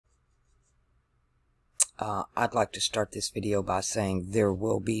I'd like to start this video by saying there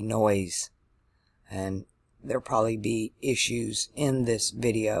will be noise and there'll probably be issues in this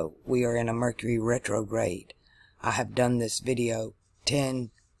video. We are in a Mercury retrograde. I have done this video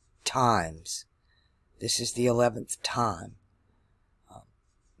 10 times. This is the 11th time.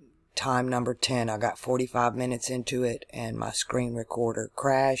 Time number 10, I got 45 minutes into it and my screen recorder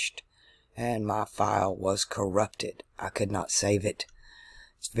crashed and my file was corrupted. I could not save it.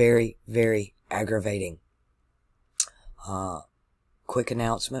 It's very, very aggravating. Quick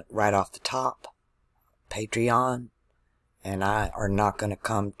announcement right off the top. Patreon and I are not going to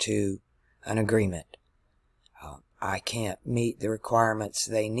come to an agreement. I can't meet the requirements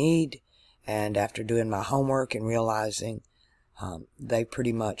they need, and after doing my homework and realizing they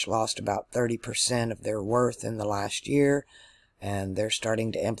pretty much lost about 30% of their worth in the last year, and they're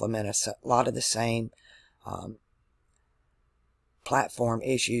starting to implement a lot of the same platform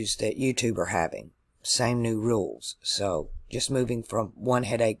issues that YouTube are having. Same new rules. So just moving from one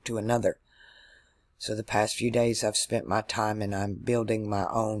headache to another. So the past few days I've spent my time and I'm building my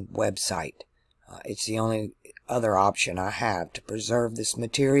own website. It's the only other option I have to preserve this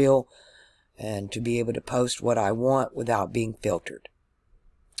material and to be able to post what I want without being filtered.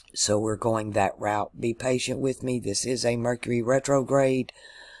 So we're going that route. Be patient with me. This is a Mercury retrograde,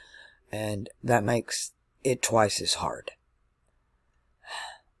 and that makes it twice as hard.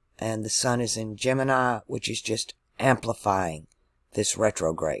 And the sun is in Gemini, which is just amplifying this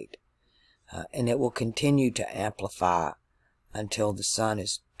retrograde. And it will continue to amplify until the sun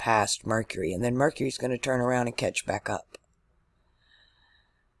is past Mercury. And then Mercury's going to turn around and catch back up.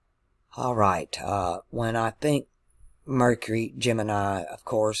 Alright, when I think Mercury, Gemini, of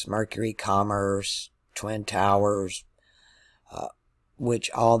course, Mercury, Commerce, Twin Towers, which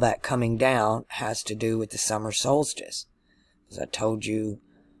all that coming down has to do with the summer solstice. As I told you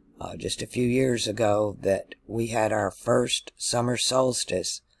just a few years ago that we had our first summer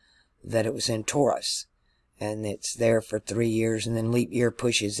solstice, that it was in Taurus, and it's there for 3 years, and then leap year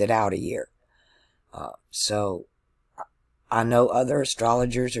pushes it out a year. So I know other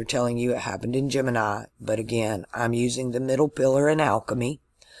astrologers are telling you it happened in Gemini, but again, I'm using the middle pillar in alchemy.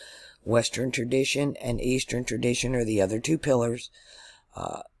 Western tradition and Eastern tradition are the other two pillars.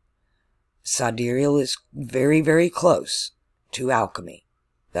 Sidereal is very, very close to alchemy.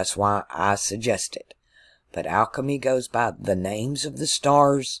 That's why I suggest it. But alchemy goes by the names of the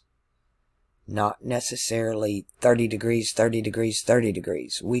stars, not necessarily 30 degrees, 30 degrees, 30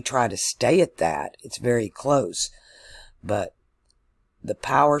 degrees. We try to stay at that. It's very close. But the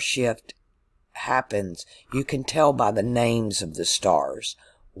power shift happens. You can tell by the names of the stars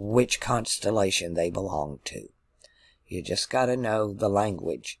which constellation they belong to. You just got to know the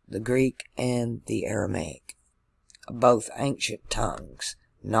language, the Greek and the Aramaic. Both ancient tongues,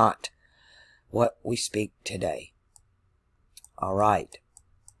 not what we speak today. All right.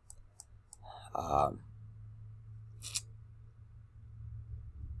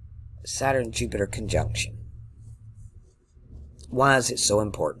 Saturn-Jupiter conjunction. Why is it so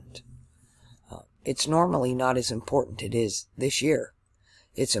important? It's normally not as important it is this year.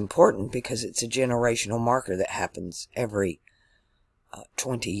 It's important because it's a generational marker that happens every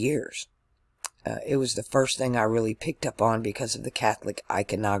 20 years. It was the first thing I really picked up on because of the Catholic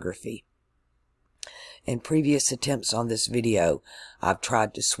iconography. In previous attempts on this video, I've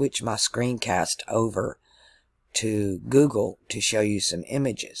tried to switch my screencast over to Google to show you some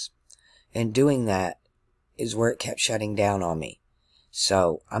images. And doing that is where it kept shutting down on me.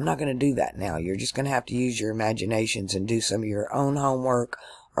 So I'm not going to do that now. You're just going to have to use your imaginations and do some of your own homework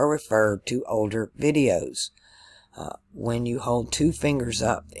or refer to older videos. When you hold two fingers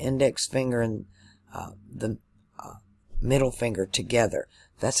up, the index finger and the middle finger together,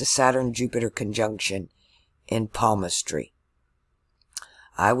 that's a Saturn-Jupiter conjunction in palmistry.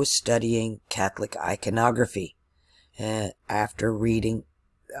 I was studying Catholic iconography after reading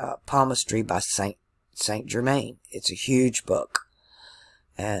palmistry by Saint Germain. It's a huge book.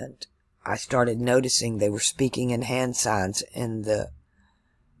 And I started noticing they were speaking in hand signs in the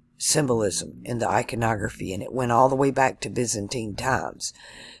symbolism, in the iconography, and it went all the way back to Byzantine times.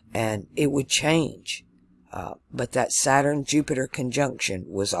 And it would change. But that Saturn-Jupiter conjunction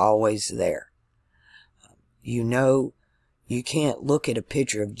was always there. You know, you can't look at a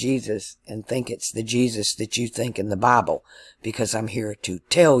picture of Jesus and think it's the Jesus that you think in the Bible, because I'm here to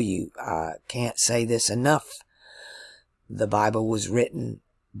tell you, I can't say this enough. The Bible was written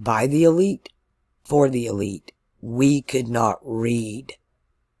by the elite, for the elite. We could not read.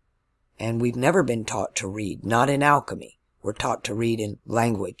 And we've never been taught to read, not in alchemy. We're taught to read in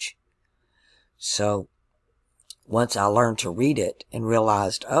language. So, once I learned to read it and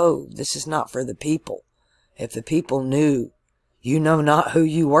realized, oh, this is not for the people. If the people knew, you know not who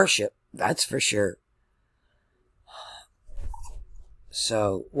you worship, that's for sure.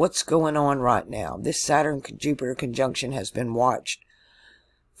 So, what's going on right now? This Saturn-Jupiter conjunction has been watched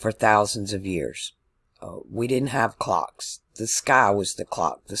for thousands of years. We didn't have clocks. The sky was the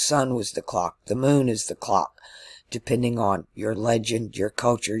clock. The sun was the clock. The moon is the clock, depending on your legend, your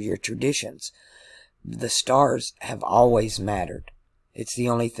culture, your traditions. The stars have always mattered. It's the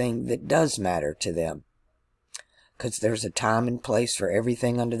only thing that does matter to them, because there's a time and place for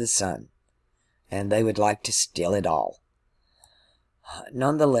everything under the sun, and they would like to steal it all.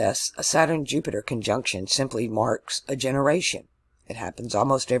 Nonetheless, a Saturn-Jupiter conjunction simply marks a generation. It happens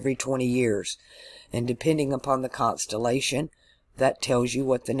almost every 20 years, and depending upon the constellation, that tells you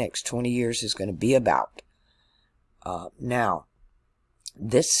what the next 20 years is going to be about. Now,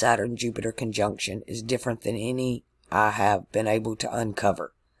 this Saturn-Jupiter conjunction is different than any I have been able to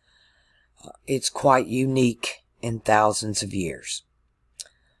uncover. It's quite unique in thousands of years.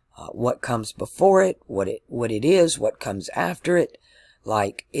 What comes before it, what it is, what comes after it,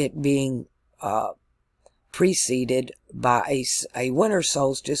 like it being preceded by a winter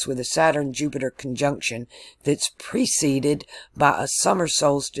solstice with a Saturn-Jupiter conjunction that's preceded by a summer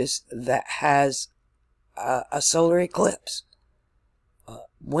solstice that has a solar eclipse.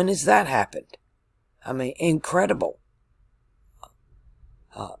 When has that happened? I mean, incredible.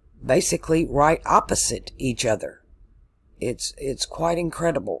 Basically right opposite each other. It's quite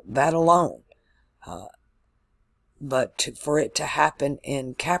incredible, that alone. But for it to happen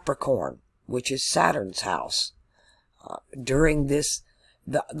in Capricorn, which is Saturn's house, during this,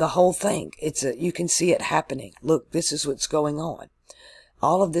 the whole thing, you can see it happening. Look, this is what's going on.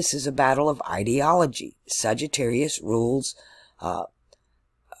 All of this is a battle of ideology. Sagittarius rules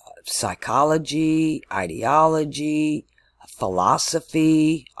psychology, ideology,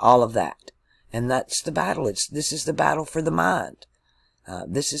 philosophy, all of that. And that's the battle. This is the battle for the mind.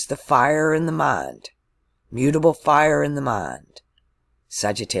 This is the fire in the mind. Mutable fire in the mind.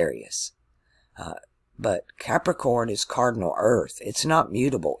 Sagittarius. But Capricorn is cardinal earth. It's not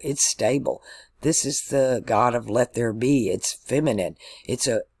mutable. It's stable. This is the god of let there be. It's feminine. It's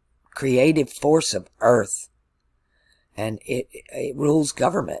a creative force of earth. And it rules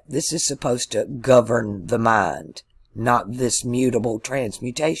government. This is supposed to govern the mind, not this mutable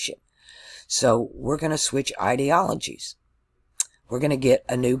transmutation. So we're going to switch ideologies. We're going to get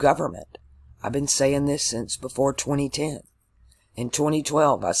a new government. I've been saying this since before 2010. In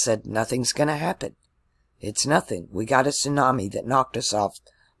 2012, I said nothing's going to happen. It's nothing. We got a tsunami that knocked us off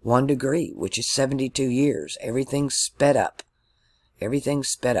 1 degree, which is 72 years. Everything's sped up. Everything's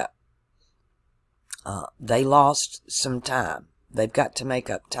sped up. They lost some time. They've got to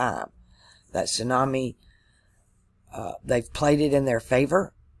make up time. That tsunami, they've played it in their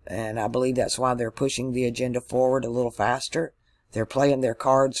favor, and I believe that's why they're pushing the agenda forward a little faster. They're playing their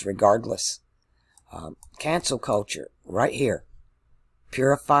cards regardless. Cancel culture, right here.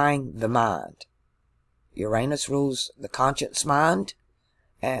 Purifying the mind. Uranus rules the conscious mind,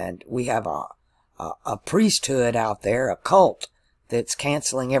 and we have a priesthood out there, a cult, that's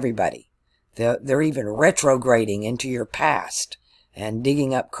canceling everybody. They're even retrograding into your past and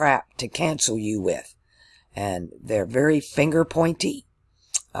digging up crap to cancel you with. And they're very finger pointy.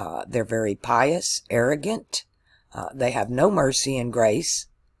 They're very pious, arrogant. They have no mercy and grace.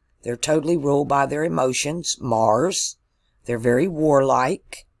 They're totally ruled by their emotions. Mars. They're very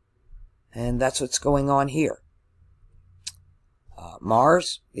warlike. And that's what's going on here.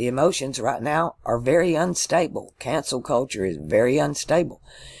 Mars, the emotions right now are very unstable. Cancel culture is very unstable.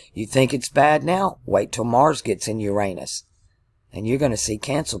 You think it's bad now? Wait till Mars gets in Uranus. And you're going to see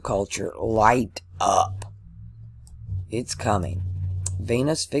cancel culture light up. It's coming.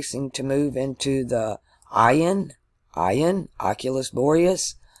 Venus fixing to move into the Ion, Oculus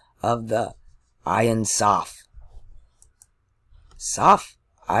Boreas, of the Ion Soph. Soph,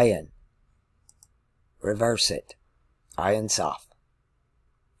 Ion. Reverse it. Ion Soph.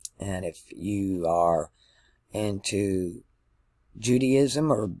 And if you are into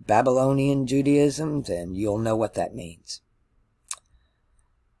Judaism or Babylonian Judaism, then you'll know what that means.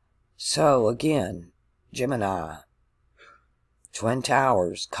 So again, Gemini, Twin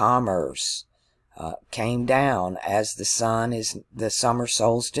Towers, commerce, came down as the sun is, the summer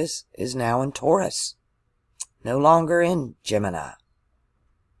solstice is now in Taurus. No longer in Gemini.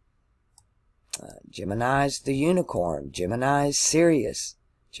 Gemini is the unicorn. Gemini is Sirius.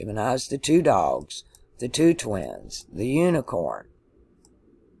 Gemini is the two dogs, the two twins, the unicorn,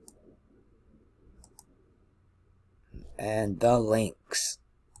 and the lynx.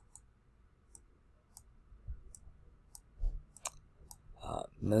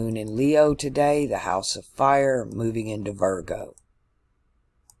 Moon in Leo today, the house of fire, moving into Virgo.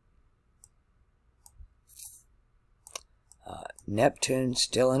 Neptune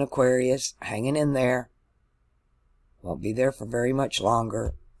still in Aquarius, hanging in there. Won't be there for very much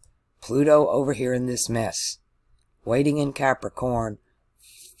longer. Pluto over here in this mess, waiting in Capricorn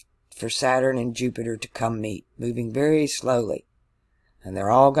for Saturn and Jupiter to come meet, moving very slowly. And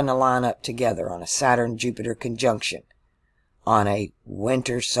they're all going to line up together on a Saturn-Jupiter conjunction on a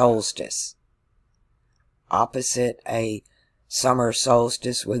winter solstice, opposite a summer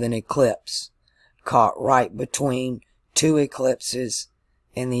solstice with an eclipse, caught right between two eclipses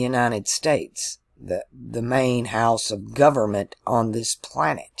in the United States, the main house of government on this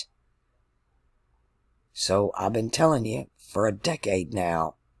planet. So I've been telling you for a decade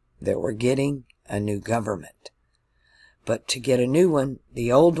now that we're getting a new government. But to get a new one,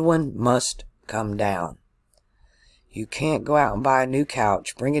 the old one must come down. You can't go out and buy a new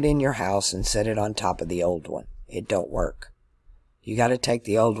couch, bring it in your house, and set it on top of the old one. It don't work. You got to take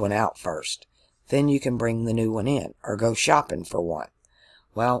the old one out first. Then you can bring the new one in, or go shopping for one.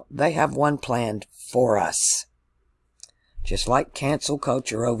 Well, they have one planned for us. Just like cancel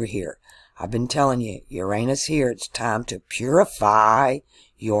culture over here. I've been telling you, Uranus here, it's time to purify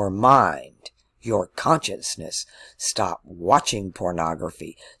your mind, your consciousness. Stop watching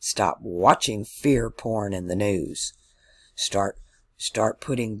pornography. Stop watching fear porn in the news. Start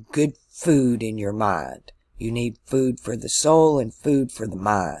putting good food in your mind. You need food for the soul and food for the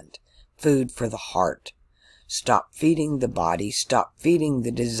mind. Food for the heart. Stop feeding the body. Stop feeding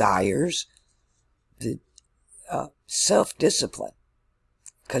the desires. The self-discipline.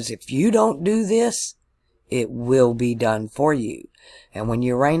 Because if you don't do this, it will be done for you. And when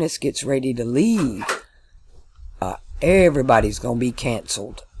Uranus gets ready to leave, everybody's going to be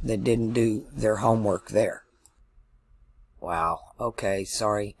canceled that didn't do their homework there. Wow. Okay,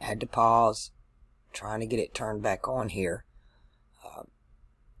 sorry. Had to pause. Trying to get it turned back on here.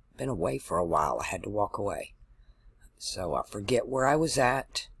 Been away for a while. I had to walk away. So I forget where I was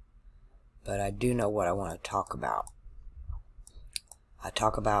at. But I do know what I want to talk about. I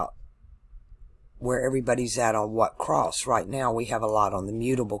talk about where everybody's at on what cross. Right now we have a lot on the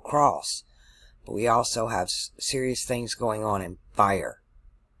mutable cross. But we also have serious things going on in fire.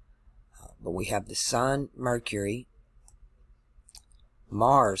 But we have the Sun, Mercury,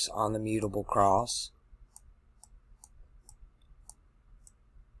 Mars on the mutable cross,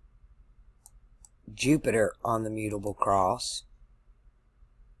 Jupiter on the mutable cross,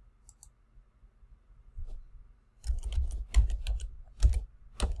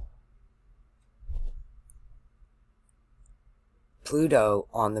 Pluto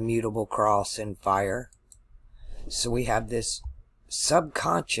on the mutable cross in fire. So we have this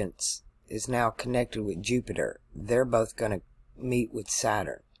subconscious is now connected with Jupiter. They're both going to meet with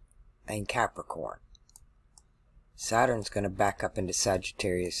Saturn and Capricorn. Saturn's going to back up into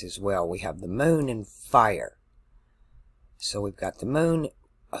Sagittarius as well. We have the moon in fire. So we've got the moon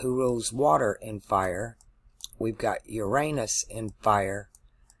who rules water in fire. We've got Uranus in fire.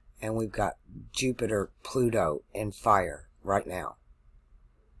 And we've got Jupiter, Pluto in fire right now.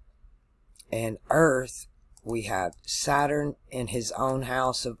 And Earth, we have Saturn in his own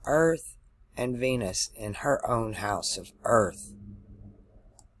house of Earth and Venus in her own house of Earth.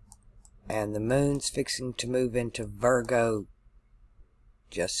 And the moon's fixing to move into Virgo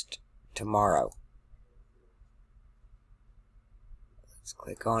just tomorrow. Let's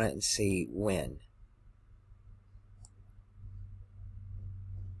click on it and see when.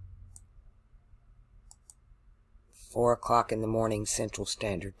 Four o'clock in the morning Central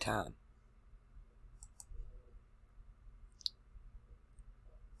Standard Time.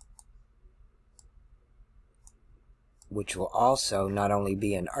 Which will also not only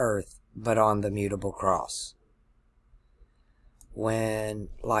be in Earth, but on the mutable cross. When,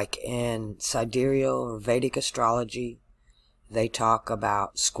 like in sidereal or Vedic astrology, they talk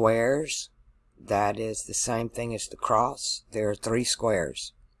about squares, that is the same thing as the cross. There are 3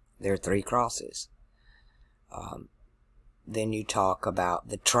 squares. There are 3 crosses. Then you talk about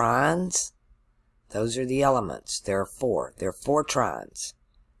the trines. Those are the elements. There are 4. There are 4 trines.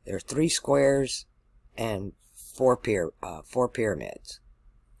 There are 3 squares and 4 pyramids.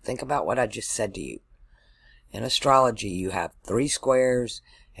 Think about what I just said to you. In astrology, you have 3 squares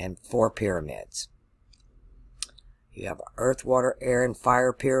and 4 pyramids. You have an earth, water, air, and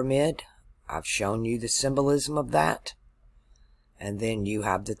fire pyramid. I've shown you the symbolism of that. And then you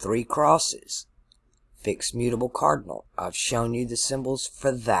have the 3 crosses. Fixed, mutable, cardinal. I've shown you the symbols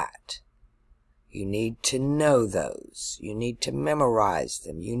for that. You need to know those. You need to memorize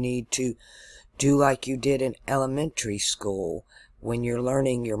them. You need to do like you did in elementary school when you're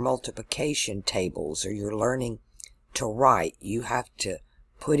learning your multiplication tables or you're learning to write, you have to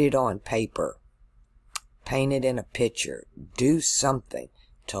put it on paper, paint it in a picture, do something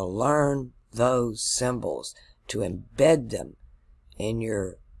to learn those symbols, to embed them in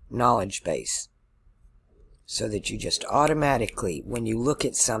your knowledge base, so that you just automatically, when you look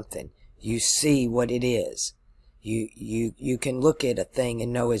at something, you see what it is. You can look at a thing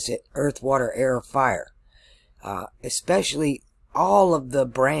and know, is it earth, water, air, or fire? Especially all of the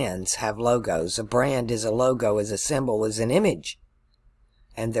brands have logos. A brand is a logo, is a symbol, is an image.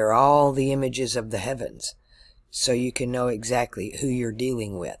 And they're all the images of the heavens. So you can know exactly who you're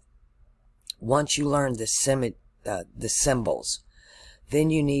dealing with. Once you learn the symbols, then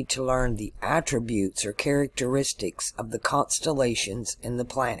you need to learn the attributes or characteristics of the constellations and the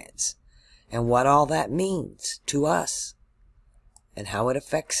planets, and what all that means to us, and how it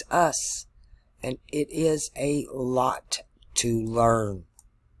affects us. And it is a lot to learn,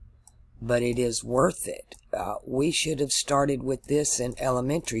 but it is worth it. We should have started with this in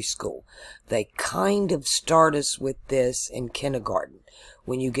elementary school. They kind of start us with this in kindergarten,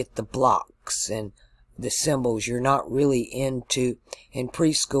 when you get the blocks and the symbols. You're not really into, in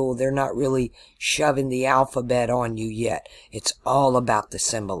preschool, they're not really shoving the alphabet on you yet. It's all about the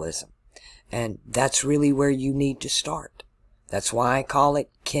symbolism. And that's really where you need to That's why I call it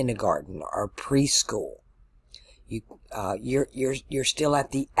kindergarten or preschool. You're still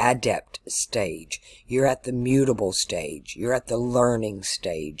at the adept stage. You're at the mutable stage. You're at the learning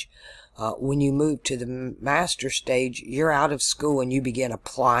stage. When you move to the master stage, you're out of school and you begin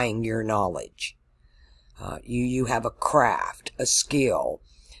applying your knowledge. You have a craft, a skill,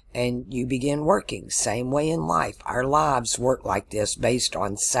 and you begin working. Same way in life. Our lives work like this based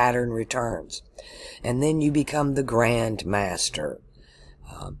on Saturn returns. And then you become the Grand Master.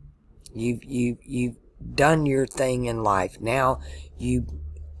 You've done your thing in life. Now you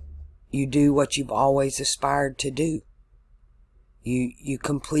do what you've always aspired to do. You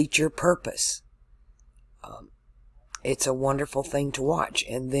complete your purpose. It's a wonderful thing to watch.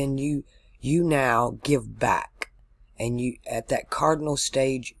 And then you now give back. And you, at that cardinal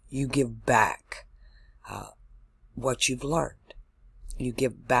stage, you give back what you've learned. You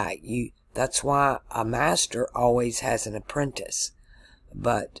give back. That's why a master always has an apprentice.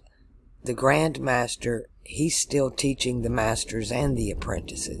 But the Grand Master, he's still teaching the masters and the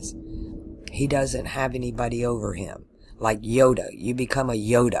apprentices. He doesn't have anybody over him. Like Yoda. You become a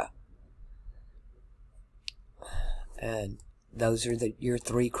Yoda. And those are your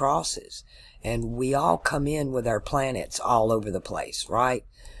 3 crosses. And we all come in with our planets all over the place, right?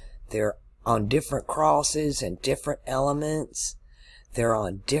 They're on different crosses and different elements. They're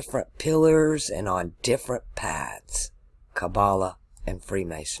on different pillars and on different paths. Kabbalah and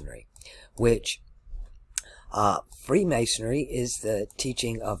Freemasonry. Which, Freemasonry is the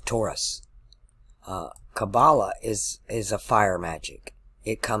teaching of Taurus. Kabbalah is a fire magic.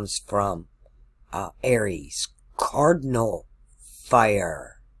 It comes from Aries, cardinal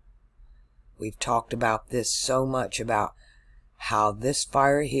fire. We've talked about this so much, about how this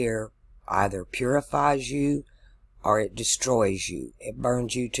fire here either purifies you or it destroys you. It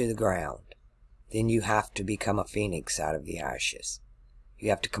burns you to the ground. Then you have to become a phoenix out of the ashes. You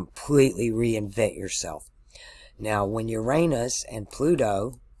have to completely reinvent yourself. Now, when Uranus and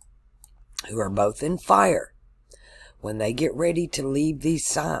Pluto, who are both in fire, when they get ready to leave these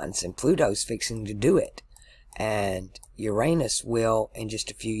signs, and Pluto's fixing to do it, and Uranus will in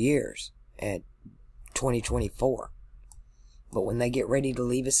just a few years, at 2024. But when they get ready to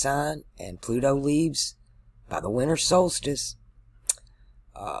leave a sign, and Pluto leaves by the winter solstice,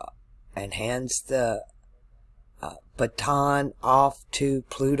 and hands the baton off to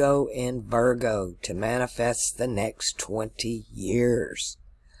Pluto in Virgo to manifest the next 20 years.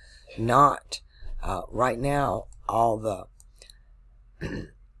 Not right now, all the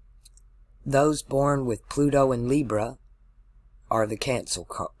those born with Pluto in Libra are the cancel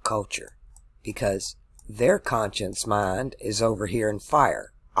culture, because their conscience mind is over here in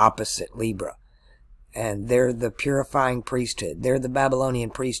fire, opposite Libra. And they're the purifying priesthood. They're the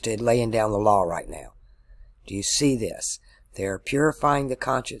Babylonian priesthood laying down the law right now. Do you see this? They're purifying the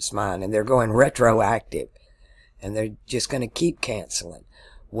conscience mind, and they're going retroactive. And they're just going to keep canceling.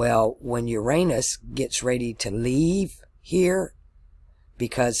 Well, when Uranus gets ready to leave here,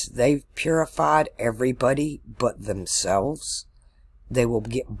 because they've purified everybody but themselves, they will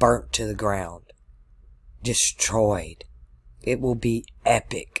get burnt to the ground. Destroyed. It will be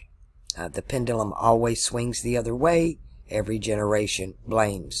epic. The pendulum always swings the other way. Every generation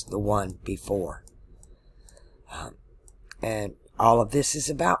blames the one before. And all of this is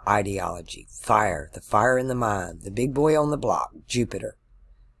about ideology. Fire, the fire in the mind, the big boy on the block, Jupiter.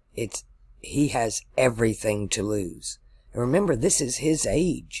 He has everything to lose. And remember, this is his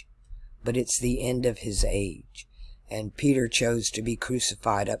age, but it's the end of his age. And Peter chose to be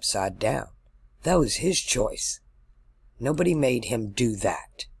crucified upside down. That was his choice. Nobody made him do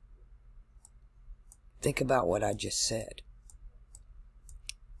that. Think about what I just said.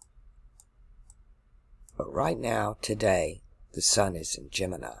 But right now, today, the sun is in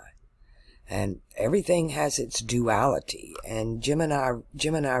Gemini. And everything has its duality. And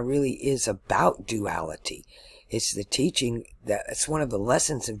Gemini really is about duality. It's the teaching that's one of the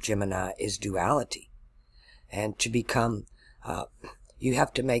lessons of Gemini is duality. And to become, you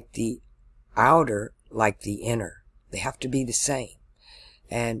have to make the outer like the inner. They have to be the same.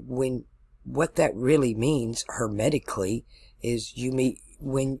 And what that really means hermetically is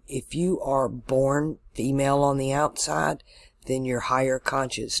if you are born female on the outside, then your higher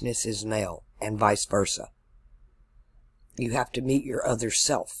consciousness is male, and vice versa. You have to meet your other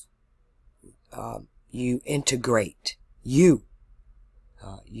self. You integrate. It's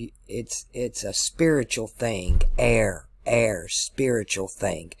a spiritual thing. Air, spiritual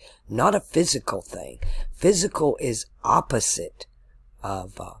thing. Not a physical thing. Physical is opposite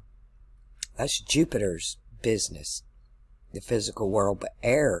of, that's Jupiter's business, the physical world. But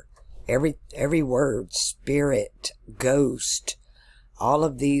air, every word, spirit, ghost, all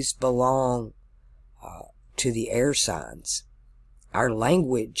of these belong to the air signs. Our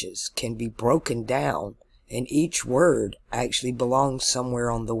languages can be broken down, and each word actually belongs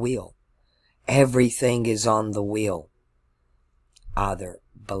somewhere on the wheel. Everything is on the wheel. Either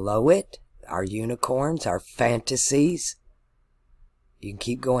below it, our unicorns, our fantasies. You can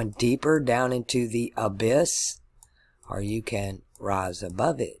keep going deeper down into the abyss, or you can rise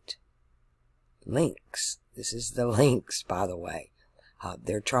above it. Links. This is the links, by the way.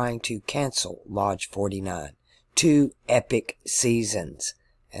 They're trying to cancel Lodge 49. 2 epic seasons,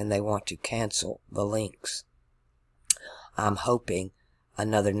 and they want to cancel the links. I'm hoping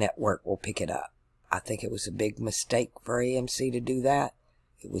another network will pick it up. I think it was a big mistake for AMC to do that.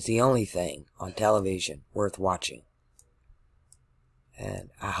 It was the only thing on television worth watching. And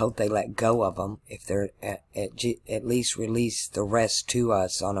I hope they let go of them, if they're at least release the rest to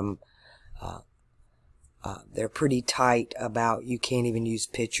us on them. They're pretty tight about, you can't even use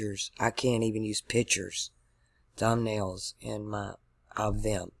pictures. I can't even use pictures, thumbnails of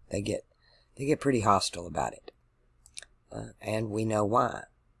them. They get pretty hostile about it. And we know why.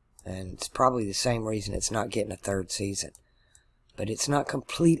 And it's probably the same reason it's not getting a 3rd season. But it's not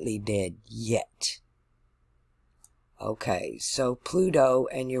completely dead yet. Okay, so Pluto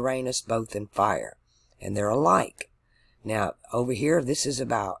and Uranus both in fire. And they're alike. Now, over here, this is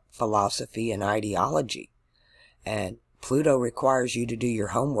about philosophy and ideology. And Pluto requires you to do your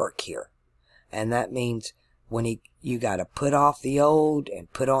homework here. And that means you got to put off the old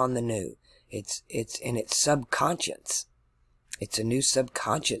and put on the new. It's in its subconscious. It's a new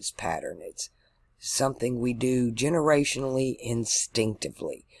subconscious pattern. It's something we do generationally,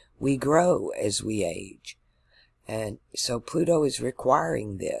 instinctively. We grow as we age. And so Pluto is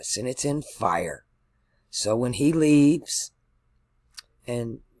requiring this, and it's in fire. So when he leaves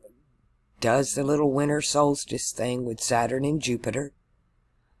and does the little winter solstice thing with Saturn and Jupiter,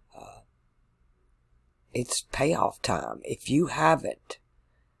 it's payoff time. If you haven't,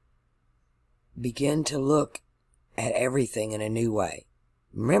 begin to look at everything in a new way.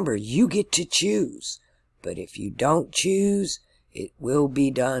 Remember, you get to choose. But if you don't choose, it will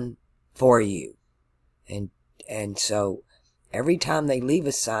be done for you. And so, every time they leave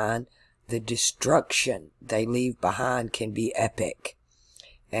a sign, the destruction they leave behind can be epic.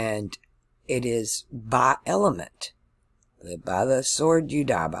 And it is by element. Live by the sword, you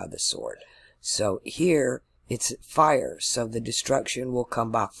die by the sword. So here, it's fire. So the destruction will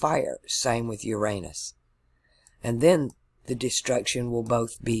come by fire. Same with Uranus. And then the destruction will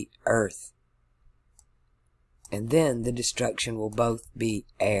both be earth. And then the destruction will both be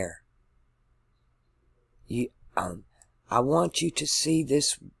air. I want you to see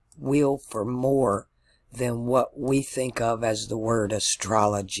this wheel for more than what we think of as the word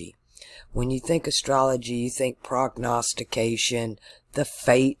astrology. When you think astrology, you think prognostication, the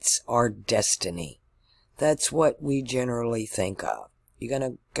fates, or destiny. That's what we generally think of. You're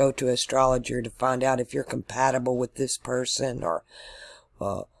going to go to an astrologer to find out if you're compatible with this person, or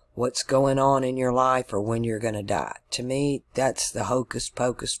what's going on in your life, or when you're going to die. To me, that's the hocus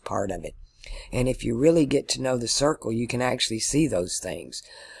pocus part of it. And if you really get to know the circle, you can actually see those things.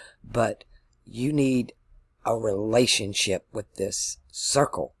 But you need a relationship with this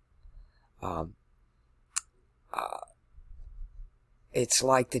circle. it's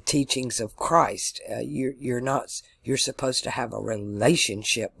like the teachings of Christ. You're supposed to have a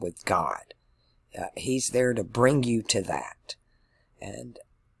relationship with God. He's there to bring you to that. And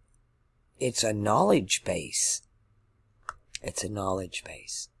it's a knowledge base. It's a knowledge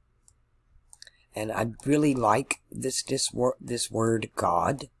base. And I really like this word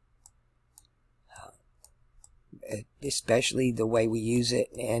God. Especially the way we use it,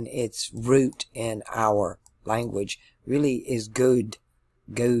 and its root in our language really is good,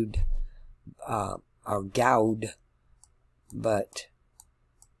 or gaud, but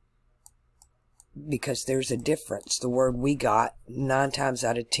because there's a difference. The word we got, 9 times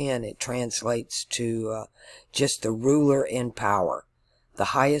out of 10, it translates to just the ruler in power, the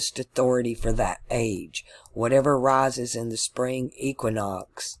highest authority for that age, whatever rises in the spring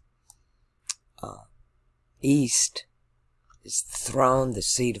equinox. East is the throne, the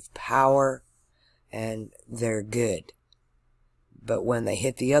seat of power, and they're good. But when they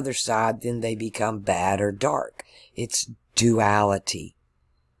hit the other side, then they become bad or dark. It's duality.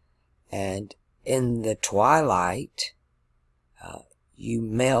 And in the twilight, you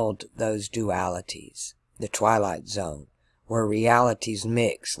meld those dualities. The twilight zone, where realities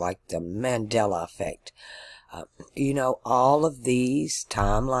mix, like the Mandela effect. You know, all of these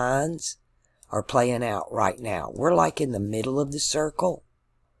timelines are playing out right now. We're like in the middle of the circle.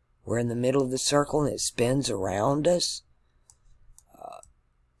 We're in the middle of the circle and it spins around us.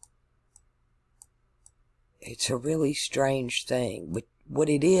 It's a really strange thing. But what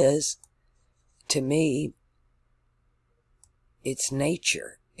it is, to me, it's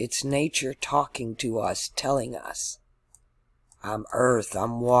nature. It's nature talking to us, telling us, I'm earth,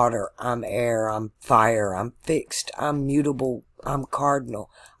 I'm water, I'm air, I'm fire, I'm fixed, I'm mutable, I'm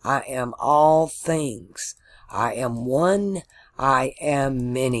cardinal, I am all things. I am one, I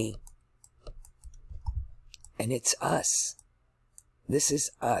am many. And it's us. This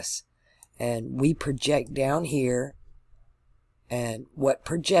is us. And we project down here, and what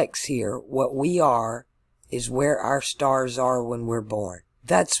projects here, what we are, is where our stars are when we're born.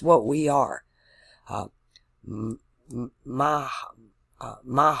 That's what we are. My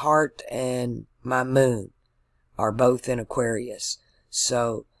heart and my moon are both in Aquarius.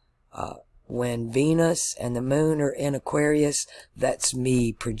 So when Venus and the moon are in Aquarius, that's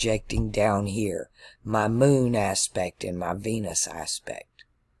me projecting down here. My moon aspect and my Venus aspect.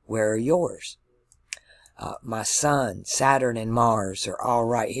 Where are yours? My sun, Saturn, and Mars are all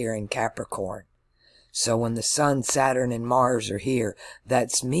right here in Capricorn. So when the sun, Saturn, and Mars are here,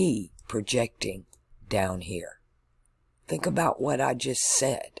 that's me projecting down here. Think about what I just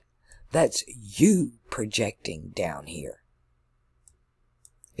said. That's you projecting down here.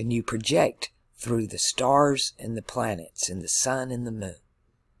 And you project through the stars and the planets and the sun and the moon.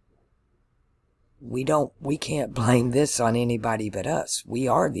 We can't blame this on anybody but us. We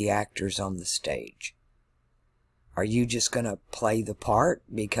are the actors on the stage. Are you just going to play the part?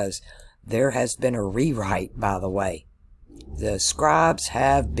 Because there has been a rewrite, by the way. The scribes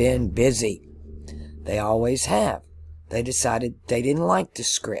have been busy. They always have. They decided they didn't like the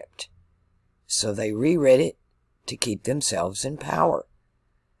script. So they reread it to keep themselves in power.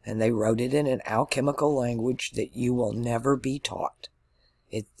 And they wrote it in an alchemical language that you will never be taught.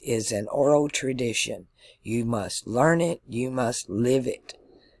 It is an oral tradition. You must learn it. You must live it.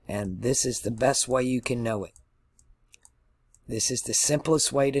 And this is the best way you can know it. This is the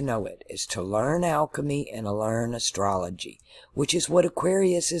simplest way to know it, is to learn alchemy and to learn astrology, which is what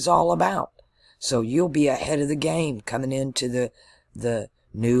Aquarius is all about. So you'll be ahead of the game coming into the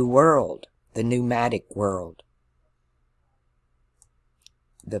new world, the pneumatic world.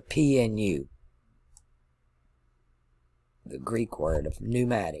 The PNU, the Greek word of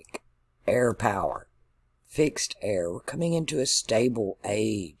pneumatic, air power, fixed air. We're coming into a stable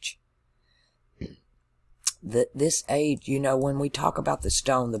age. This age, you know, when we talk about the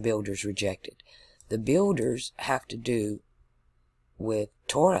stone the builders rejected, the builders have to do with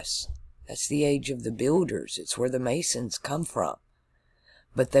Taurus. That's the age of the builders. It's where the Masons come from.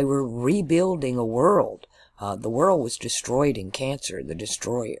 But they were rebuilding a world. The world was destroyed in Cancer, the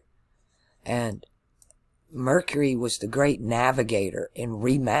destroyer. And Mercury was the great navigator and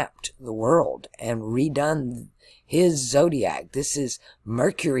remapped the world and redone his zodiac. This is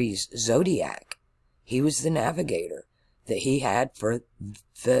Mercury's zodiac. He was the navigator that he had for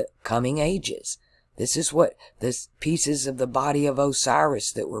the coming ages. This is what the pieces of the body of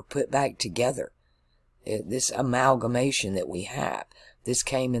Osiris that were put back together. This amalgamation that we have. This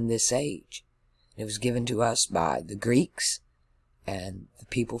came in this age. It was given to us by the Greeks and the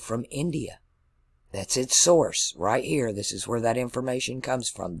people from India. That's its source right here. This is where that information comes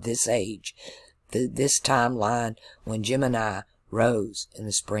from. This age. This timeline when Gemini rose in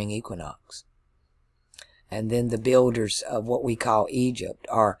the spring equinox. And then the builders of what we call Egypt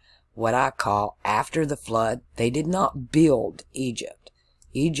are what I call after the flood. They did not build Egypt.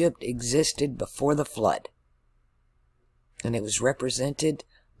 Egypt existed before the flood. And it was represented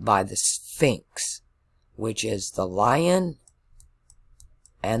by the Sphinx, which is the lion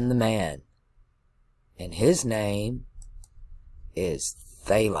and the man. And his name is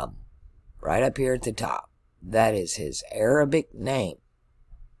Thalem, right up here at the top. That is his Arabic name.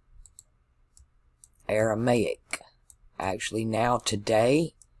 Aramaic. Actually, now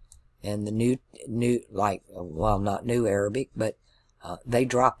today, in the new well, not new Arabic, but they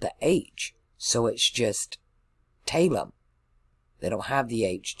dropped the H, so it's just Thalem. They don't have the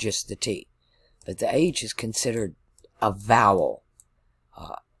H, just the T. But the H is considered a vowel.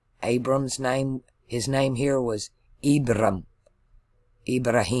 Abram's name, his name here was Ibrahim.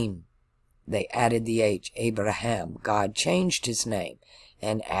 They added the H, Abraham. God changed his name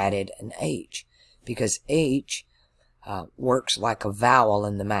and added an H, because H works like a vowel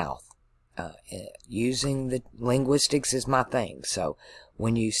in the mouth. Using the linguistics is my thing. So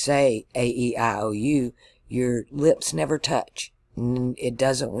when you say A-E-I-O-U, your lips never touch. It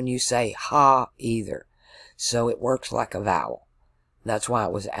doesn't when you say ha either. So it works like a vowel. That's why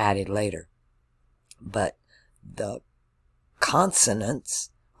it was added later. But the consonants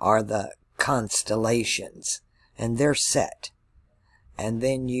are the constellations, and they're set. And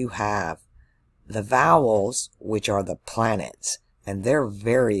then you have the vowels, which are the planets, and they're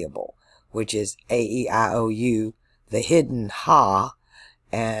variable, which is A-E-I-O-U, the hidden ha,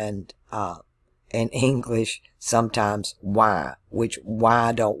 and in English sometimes Y, which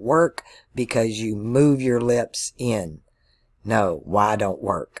Y don't work because you move your lips in. No, Y don't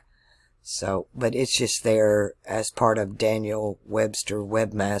work. So, but it's just there as part of Daniel Webster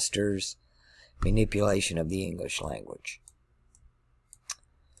Webmaster's manipulation of the English language.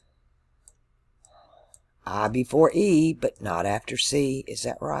 I before E, but not after C. Is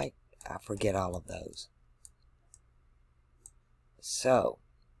that right? I forget all of those. So,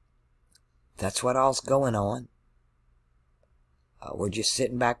 that's what all's going on. We're just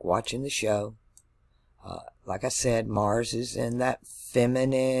sitting back watching the show. Like I said, Mars is in that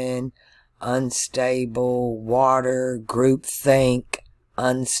feminine, unstable, water, groupthink,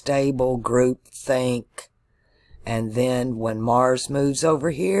 unstable groupthink. And then when Mars moves over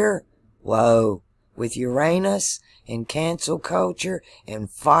here, whoa, with Uranus and cancel culture and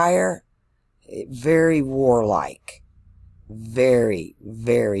fire, very warlike. Very,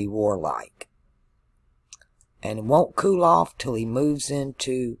 very warlike. And it won't cool off till he moves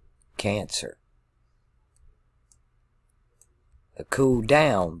into Cancer. Cool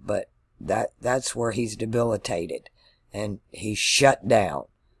down, but that's where he's debilitated. And he's shut down.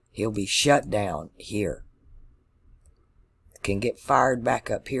 He'll be shut down here. Can get fired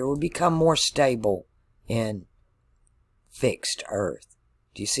back up here. Will become more stable in fixed Earth.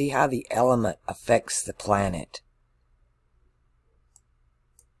 Do you see how the element affects the planet?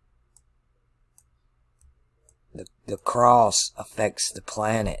 The cross affects the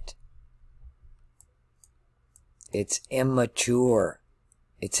planet. It's immature.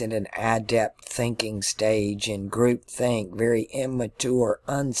 It's in an adept thinking stage in group think, very immature,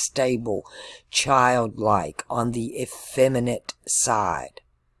 unstable, childlike, on the effeminate side.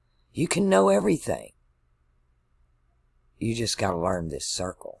 You can know everything. You just got to learn this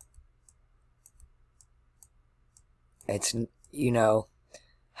circle. It's, you know,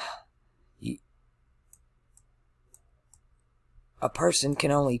 a person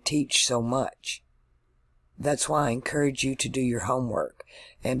can only teach so much. That's why I encourage you to do your homework.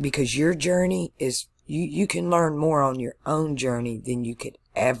 And because your journey is, you can learn more on your own journey than you could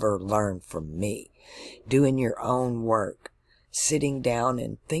ever learn from me. Doing your own work. Sitting down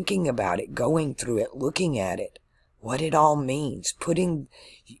and thinking about it, going through it, looking at it. What it all means.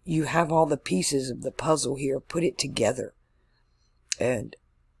 You have all the pieces of the puzzle here. Put it together. And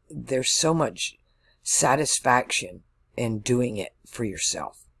there's so much satisfaction in doing it for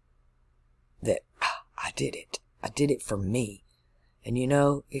yourself. That I did it. I did it for me. And you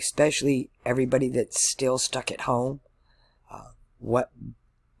know, especially everybody that's still stuck at home, what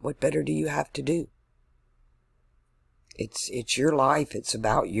better do you have to do? It's your life. It's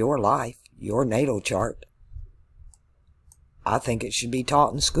about your life, your natal chart. I think it should be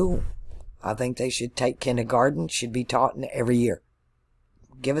taught in school. I think they should take kindergarten, should be taught in every year.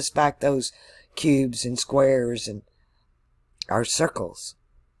 Give us back those cubes and squares and our circles.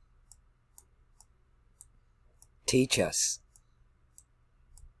 Teach us.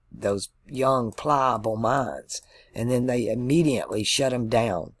 Those young, pliable minds. And then they immediately shut them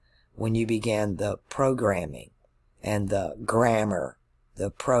down when you began the programming. and the grammar, the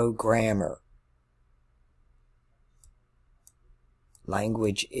programmer.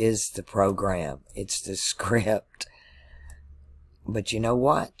 Language is the program. It's the script. But you know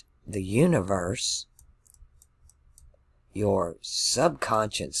what? The universe, your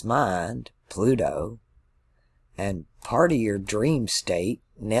subconscious mind, Pluto, and part of your dream state,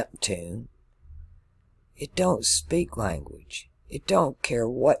 Neptune, it don't speak language. It don't care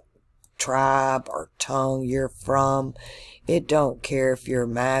what tribe or tongue you're from. It don't care if you're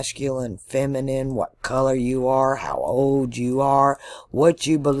masculine, feminine, what color you are, how old you are, what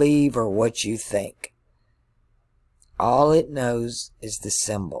you believe or what you think. All it knows is the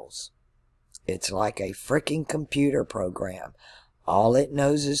symbols. It's like a freaking computer program. All it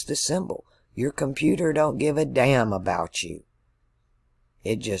knows is the symbol. Your computer don't give a damn about you.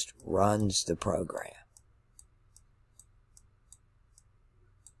 It just runs the program.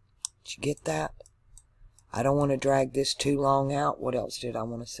 Did you get that? I don't want to drag this too long out. What else did I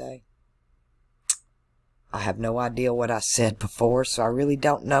want to say? I have no idea what I said before, so I really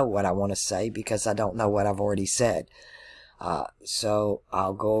don't know what I want to say because I don't know what I've already said. So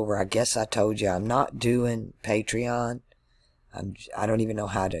I'll go over. I guess I told you I'm not doing Patreon. I don't even know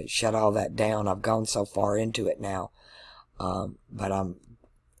how to shut all that down. I've gone so far into it now. But I'm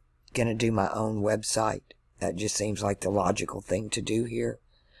going to do my own website. That just seems like the logical thing to do here.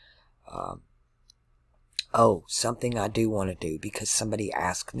 Oh, something I do want to do because somebody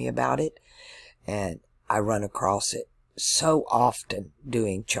asked me about it, and I run across it so often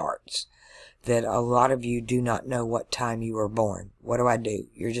doing charts that a lot of you do not know what time you were born. What do?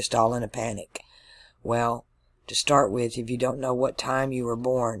 You're just all in a panic. Well, to start with, if you don't know what time you were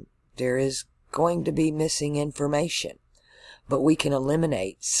born, there is going to be missing information, but we can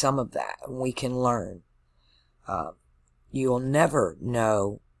eliminate some of that and we can learn. You'll never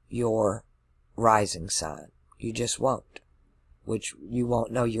know your rising sign. You just won't. Which you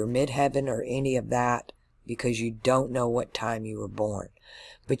won't know your midheaven or any of that because you don't know what time you were born.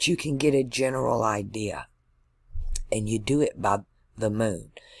 But you can get a general idea. And you do it by the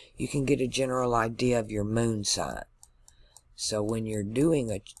moon. You can get a general idea of your moon sign. So when you're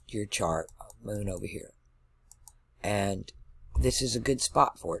doing your chart, moon over here, and this is a good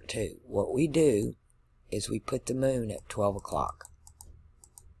spot for it too. What we do is we put the moon at 12 o'clock.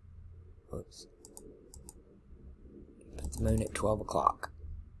 Oops. Put the moon at 12 o'clock.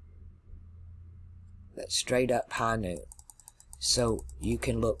 That's straight up high noon. So you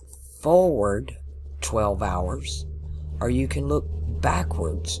can look forward 12 hours, or you can look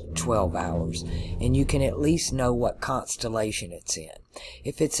backwards 12 hours, and you can at least know what constellation it's in.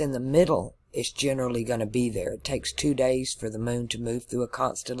 If it's in the middle, it's generally going to be there. It takes 2 days for the moon to move through a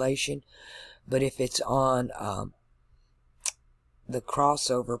constellation, but if it's on the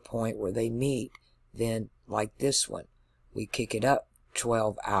crossover point where they meet, then like this one, we kick it up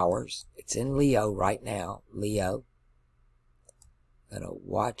 12 hours. It's in Leo right now. Leo. Gonna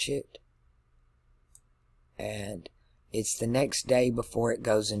watch it. And it's the next day before it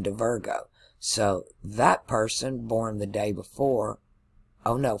goes into Virgo. So that person born the day before,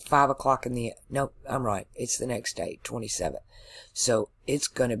 oh no, 5 o'clock in the, no, I'm right. It's the next day, 27th. So it's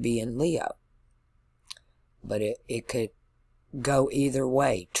going to be in Leo. But it could go either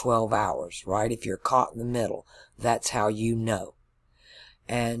way, 12 hours, right? If you're caught in the middle, that's how you know.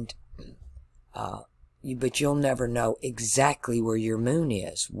 And, but you'll never know exactly where your moon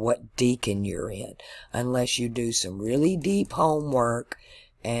is, what decan you're in, unless you do some really deep homework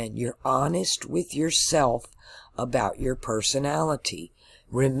and you're honest with yourself about your personality,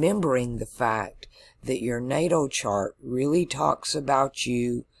 remembering the fact that your natal chart really talks about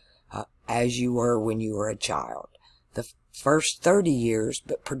you as you were when you were a child. The first 30 years,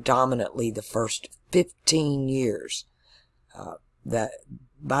 but predominantly the first 15 years. That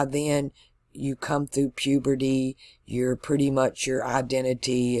by then you come through puberty, you're pretty much, your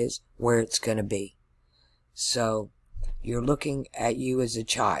identity is where it's going to be. So you're looking at you as a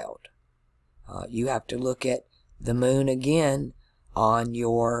child. You have to look at the moon again on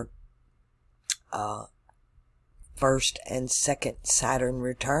your first and second Saturn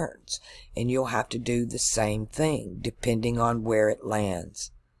returns, and you'll have to do the same thing depending on where it lands,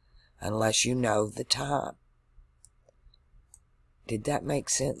 unless you know the time. Did that make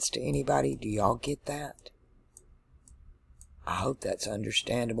sense to anybody? Do y'all get that? I hope that's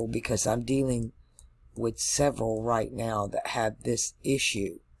understandable because I'm dealing with several right now that have this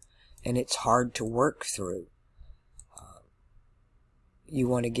issue, and it's hard to work through. You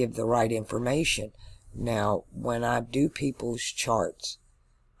want to give the right information. Now, when I do people's charts,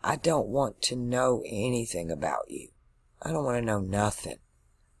 I don't want to know anything about you. I don't want to know nothing.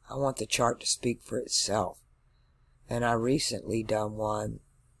 I want the chart to speak for itself. And I recently done one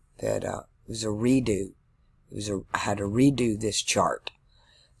that was a redo. I had to redo this chart.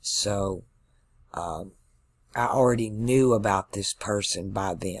 So I already knew about this person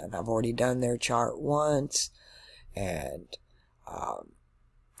by then. I've already done their chart once, and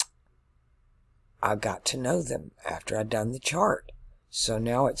I got to know them after I'd done the chart. So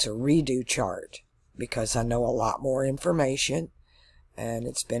now it's a redo chart because I know a lot more information, and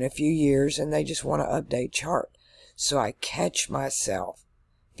it's been a few years and they just want to update chart. So I catch myself,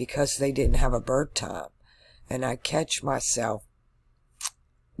 because they didn't have a birth time, and I catch myself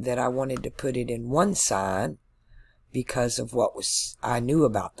that I wanted to put it in one sign because of what I knew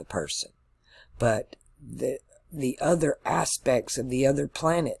about the person. But the other aspects of the other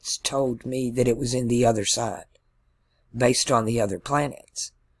planets told me that it was in the other sign based on the other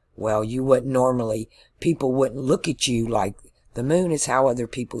planets. Well, you wouldn't normally, people wouldn't look at you like the moon is how other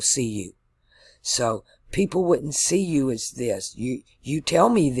people see you. So people wouldn't see you as this. You tell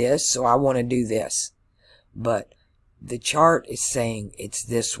me this, so I want to do this. But the chart is saying it's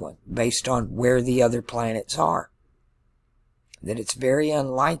this one based on where the other planets are. That it's very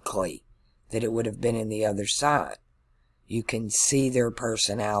unlikely that it would have been in the other side. You can see their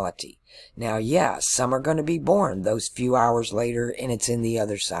personality. Now, yeah, some are going to be born those few hours later and it's in the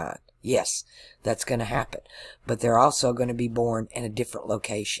other side. Yes, that's going to happen. But they're also going to be born in a different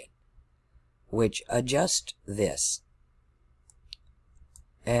location, which adjusts this.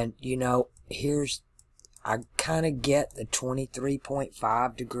 And, you know, I kind of get the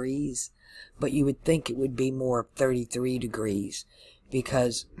 23.5 degrees, but you would think it would be more 33 degrees,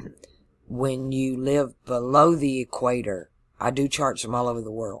 because when you live below the equator, I do charts from all over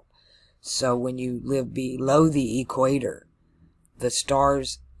the world, so when you live below the equator, the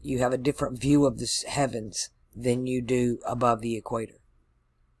stars, you have a different view of the heavens than you do above the equator.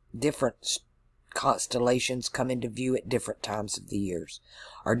 Different constellations come into view at different times of the years,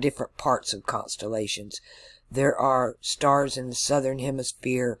 or different parts of constellations. There are stars in the southern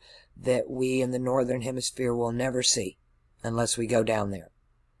hemisphere that we in the northern hemisphere will never see unless we go down there,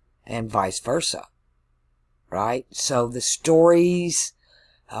 and vice versa, right? So the stories,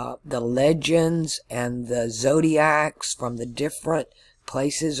 the legends, and the zodiacs from the different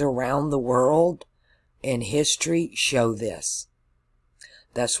places around the world in history show this.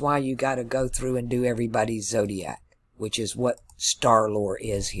 That's why you got to go through and do everybody's zodiac, which is what star lore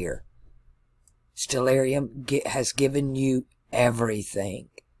is here. Stellarium has given you everything.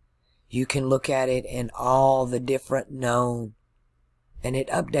 You can look at it in all the different known, and it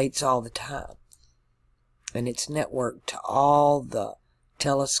updates all the time. And it's networked to all the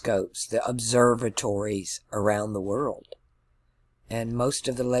telescopes, the observatories around the world. And most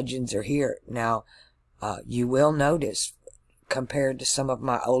of the legends are here. Now, you will notice, compared to some of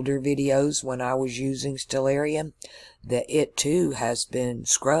my older videos when I was using Stellarium, that it too has been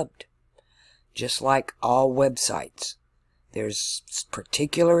scrubbed. Just like all websites. There's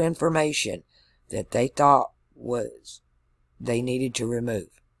particular information that they thought they needed to remove.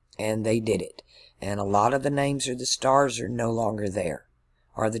 And they did it. And a lot of the names or the stars are no longer there.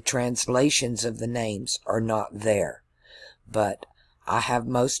 Or the translations of the names are not there. But I have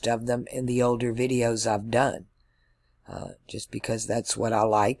most of them in the older videos I've done. Just because that's what I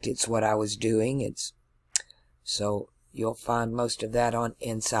liked. It's what I was doing. So you'll find most of that on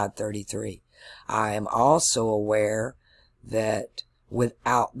Inside 33. I am also aware that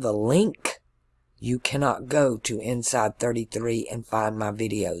without the link, you cannot go to Inside 33 and find my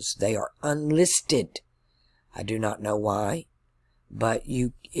videos. They are unlisted. I do not know why, but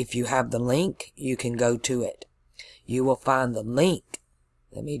if you have the link, you can go to it. You will find the link.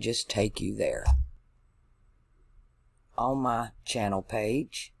 Let me just take you there. On my channel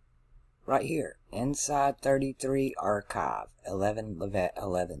page, right here, Inside 33 Archive, 11 Levet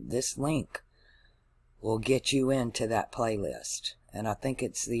 11. This link will get you into that playlist. And I think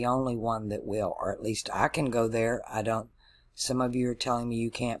it's the only one that will, or at least I can go there. Some of you are telling me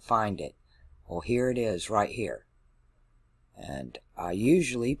you can't find it. Well, here it is, right here. And I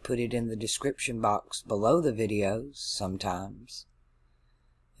usually put it in the description box below the videos sometimes.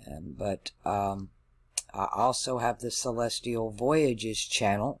 But I also have the Celestial Voyages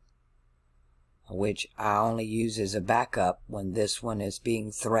channel, which I only use as a backup when this one is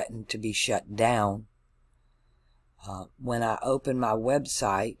being threatened to be shut down. When I open my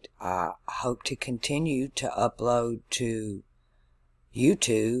website, I hope to continue to upload to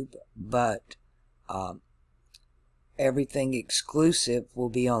YouTube, but everything exclusive will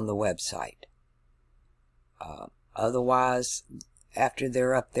be on the website. Otherwise, after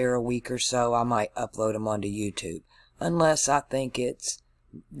they're up there a week or so, I might upload them onto YouTube, unless I think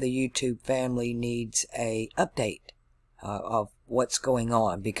the YouTube family needs a update. of what's going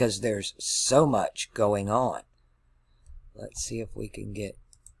on, because there's so much going on. Let's see if we can get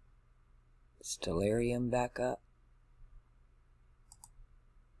Stellarium back up.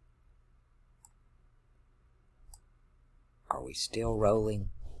 Are we still rolling?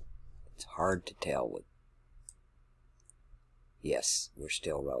 It's hard to tell with... Yes, we're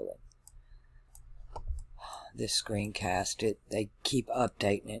still rolling. This screencast, they keep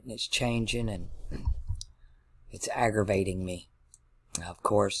updating it and it's changing and it's aggravating me. Of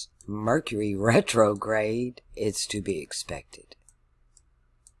course, Mercury retrograde, it's to be expected.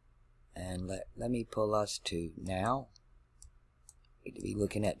 And let me pull us to now. We need to be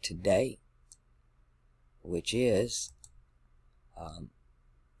looking at today, which is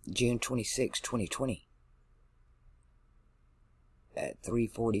June 26, 2020 at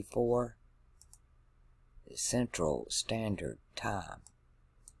 3:44 Central Standard Time.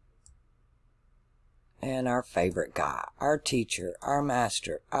 And our favorite guy, our teacher, our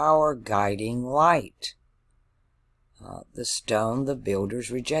master, our guiding light. The stone the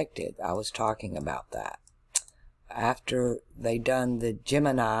builders rejected. I was talking about that. After they done the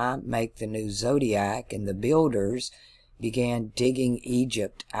Gemini make the new zodiac, and the builders began digging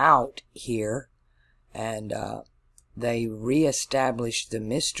Egypt out here, and they reestablished the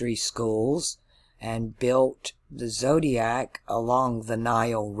mystery schools and built the zodiac along the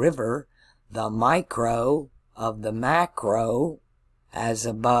Nile River, the micro of the macro, as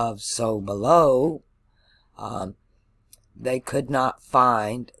above, so below. They could not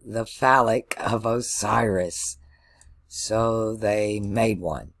find the phallic of Osiris, so they made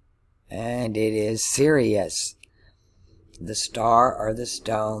one, and it is Sirius, the star or the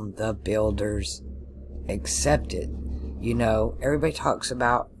stone the builders accepted. You know, everybody talks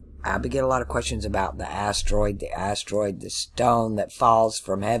about, I get a lot of questions about the asteroid, the stone that falls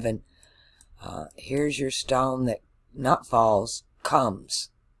from heaven. Here's your stone that not falls,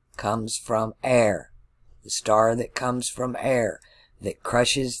 comes from air. The star that comes from air, that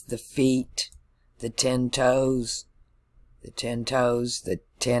crushes the feet, the 10 toes, the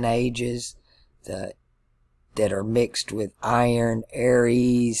 10 ages, that are mixed with iron,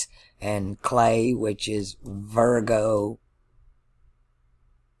 Aries, and clay, which is Virgo,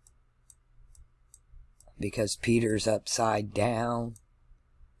 because Peter's upside down.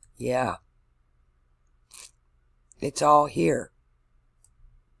 Yeah. It's all here.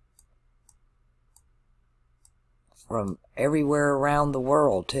 From everywhere around the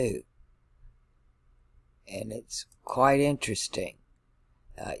world, too. And it's quite interesting.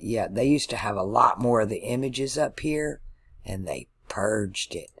 Yeah, they used to have a lot more of the images up here, and they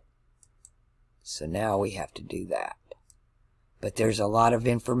purged it. So now we have to do that. But there's a lot of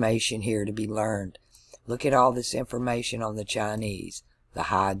information here to be learned. Look at all this information on the Chinese, the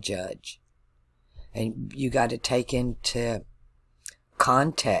High Judge. And you got to take into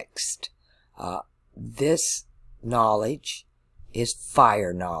context. This knowledge is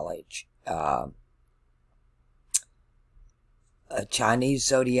fire knowledge. A Chinese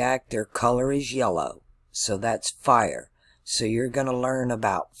zodiac, their color is yellow, so that's fire. So you're going to learn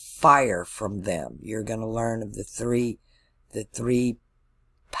about fire from them. You're going to learn of the three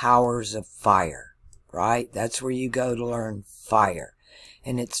powers of fire, right? That's where you go to learn fire.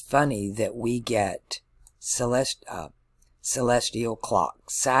 And it's funny that we get celestial clock.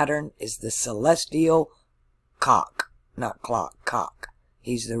 Saturn is the celestial cock, not clock, cock.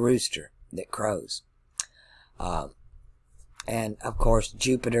 He's the rooster that crows. And of course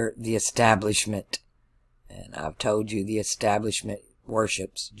Jupiter, the establishment. And I've told you the establishment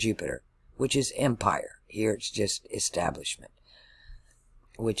worships Jupiter, which is empire. Here it's just establishment,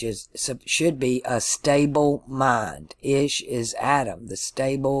 which is should be a stable mind. Ish is Adam, the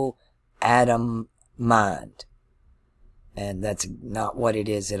stable Adam mind. And that's not what it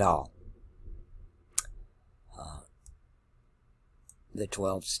is at all. The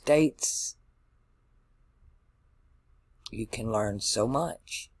 12 states, you can learn so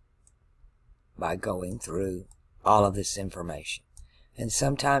much by going through all of this information. And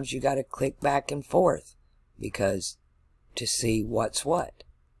sometimes you got to click back and forth because to see what's what.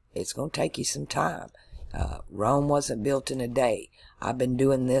 It's going to take you some time. Rome wasn't built in a day. I've been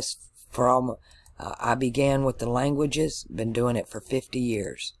doing this from, I began with the languages, been doing it for 50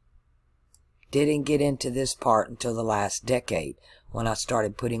 years. Didn't get into this part until the last decade when I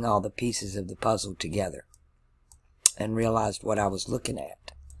started putting all the pieces of the puzzle together and realized what I was looking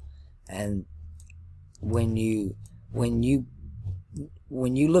at. And when you look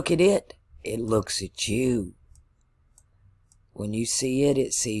at it, it looks at you. When you see it,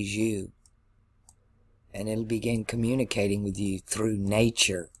 it sees you. And it'll begin communicating with you through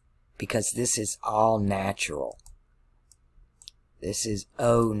nature, because this is all natural. This is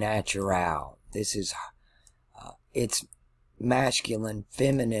au natural. This is, it's masculine,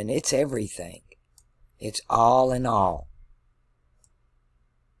 feminine, it's everything. It's all in all.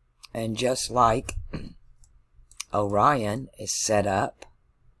 And just like Orion is set up,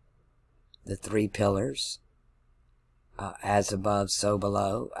 the 3 pillars, as above, so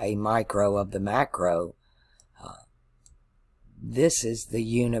below, a micro of the macro, this is the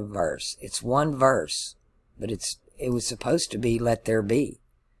universe. It's one verse, but it was supposed to be let there be.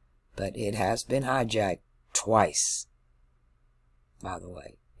 But it has been hijacked twice, by the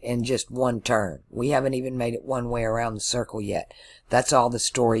way, in just one turn. We haven't even made it one way around the circle yet. That's all the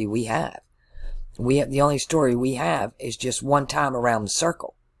story we have. The only story we have is just one time around the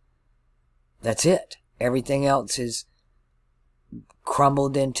circle. That's it. Everything else is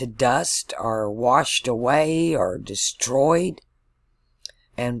crumbled into dust or washed away or destroyed.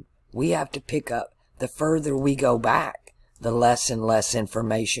 And we have to pick up, the further we go back, the less and less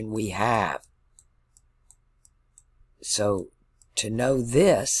information we have. So to know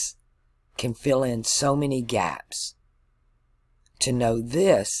this can fill in so many gaps. To know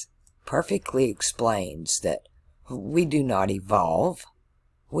this perfectly explains that we do not evolve.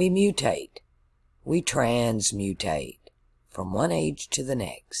 We mutate. We transmutate from one age to the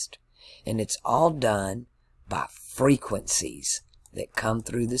next. And it's all done by frequencies that come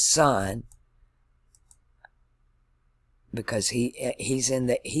through the sun, because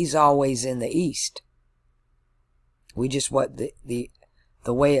he's always in the east. We just, what the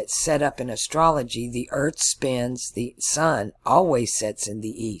way it's set up in astrology, the earth spins, the sun always sets in the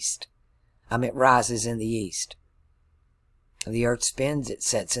east. It rises in the east. The earth spins, it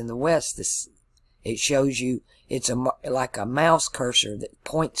sets in the west. It shows you, it's like a mouse cursor that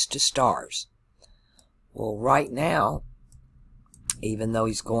points to stars. Well, right now, even though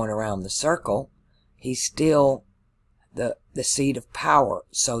he's going around the circle, he's still the seat of power.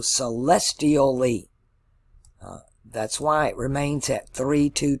 So celestially, that's why it remains at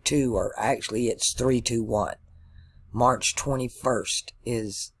 322, or actually it's 321. March 21st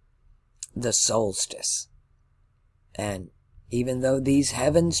is the solstice. And even though these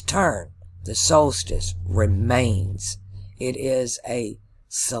heavens turn, the solstice remains. It is a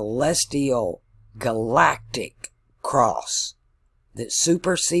celestial galactic cross that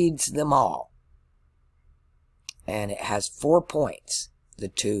supersedes them all. And it has 4 points: the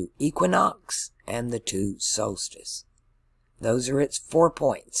 2 equinox and the 2 solstice. Those are its 4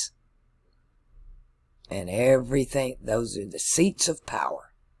 points. And everything, those are the seats of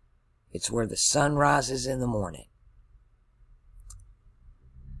power. It's where the sun rises in the morning.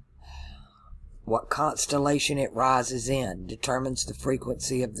 What constellation it rises in determines the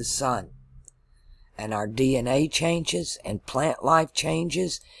frequency of the sun. And our DNA changes and plant life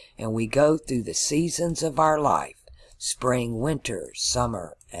changes, and we go through the seasons of our life: spring, winter,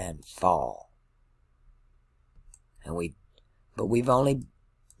 summer, and fall. And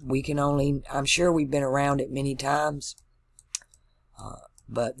I'm sure we've been around it many times,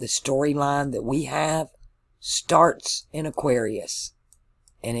 but the storyline that we have starts in Aquarius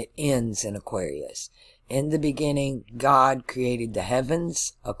and it ends in Aquarius. In the beginning, God created the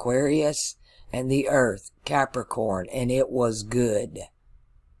heavens, Aquarius, and the earth, Capricorn, and it was good.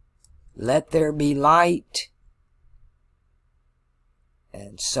 Let there be light,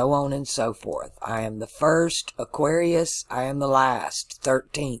 and so on and so forth. I am the first, Aquarius. I am the last,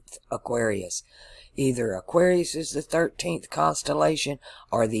 13th, Aquarius. Either Aquarius is the 13th constellation,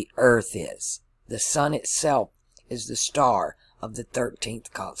 or the earth is. The sun itself is the star of the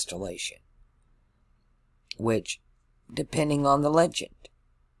 13th constellation, which, depending on the legend,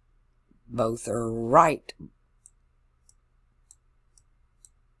 both are right.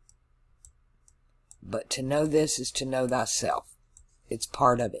 But to know this is to know thyself. It's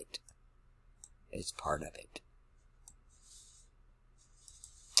part of it. It's part of it.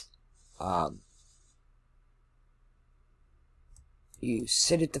 You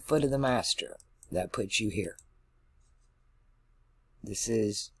sit at the foot of the master. That puts you here. This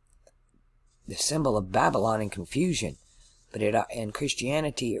is the symbol of Babylon and confusion. But in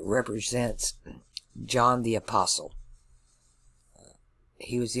Christianity, it represents John the Apostle.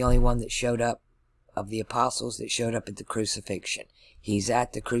 He was the only one that showed up, of the apostles, that showed up at the crucifixion. He's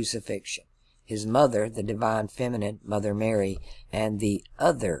at the crucifixion. His mother, the divine feminine, Mother Mary, and the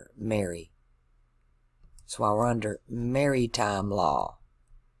other Mary. That's why we're under maritime law.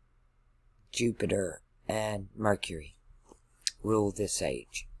 Jupiter and Mercury rule this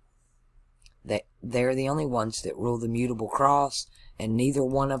age. They're the only ones that rule the mutable cross, and neither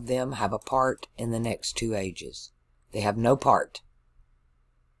one of them have a part in the next 2 ages. They have no part.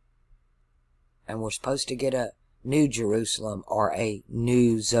 And we're supposed to get New Jerusalem or a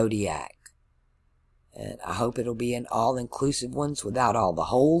new zodiac. And I hope it'll be an all-inclusive one without all the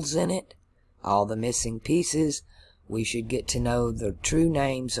holes in it, all the missing pieces. We should get to know the true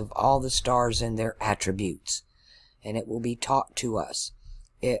names of all the stars and their attributes. And it will be taught to us.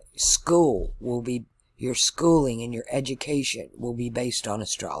 School will be, your schooling and your education will be based on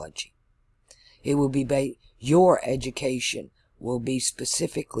astrology. It will be your education will be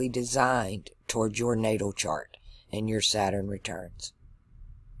specifically designed towards your natal chart and your Saturn returns,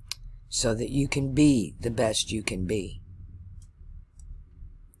 so that you can be the best you can be.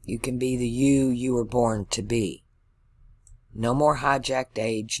 You can be the you were born to be. No more hijacked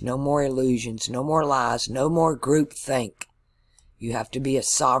age, no more illusions, no more lies, no more groupthink. You have to be a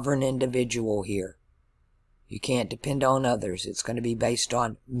sovereign individual here. You can't depend on others. It's going to be based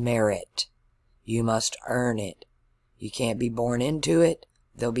on merit. You must earn it. You can't be born into it.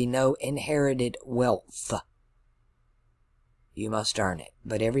 There'll be no inherited wealth. You must earn it.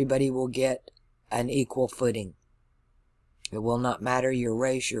 But everybody will get an equal footing. It will not matter your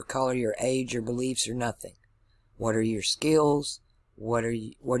race, your color, your age, your beliefs, or nothing. What are your skills? What are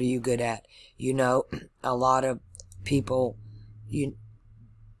you good at? You know, a lot of people,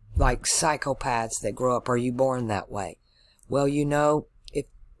 like psychopaths that grow up, are you born that way? Well, you know,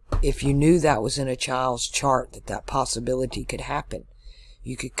 if you knew that was in a child's chart, that possibility could happen,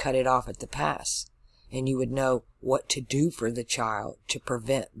 you could cut it off at the pass, and you would know what to do for the child to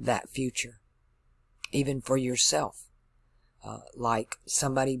prevent that future, even for yourself. Like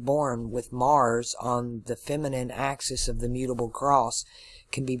somebody born with Mars on the feminine axis of the mutable cross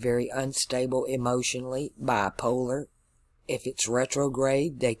can be very unstable emotionally, bipolar. If it's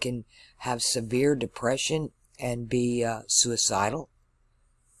retrograde, they can have severe depression and be suicidal.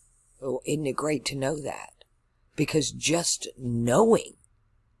 Oh, isn't it great to know that? Because just knowing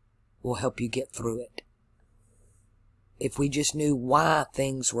will help you get through it. If we just knew why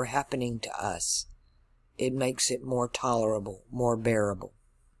things were happening to us, it makes it more tolerable, more bearable.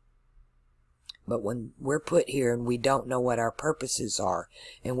 But when we're put here and we don't know what our purposes are,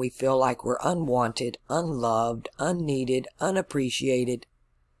 and we feel like we're unwanted, unloved, unneeded, unappreciated,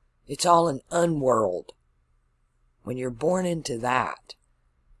 it's all an unworld. When you're born into that,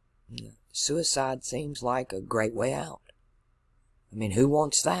 suicide seems like a great way out. I mean, who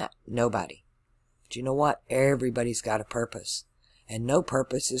wants that? Nobody. But you know what? Everybody's got a purpose. And no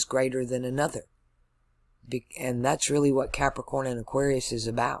purpose is greater than another. And that's really what Capricorn and Aquarius is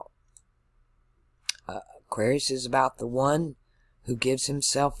about. Aquarius is about the one who gives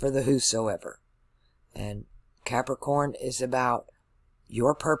himself for the whosoever. And Capricorn is about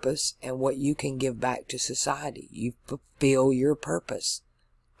your purpose and what you can give back to society. You fulfill your purpose.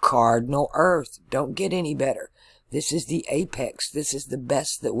 Cardinal Earth. Don't get any better. This is the apex. This is the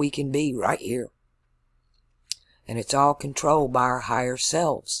best that we can be right here. And it's all controlled by our higher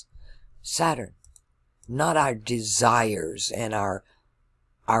selves. Saturn. Not our desires and our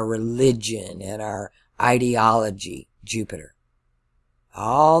religion and our ideology. Jupiter.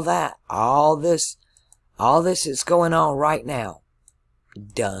 All that. All this is going on right now.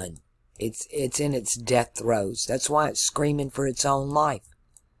 Done. It's in its death throes. That's why it's screaming for its own life.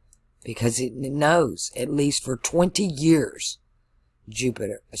 Because it knows, at least for 20 years,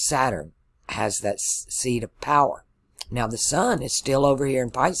 Saturn has that seat of power. Now the sun is still over here in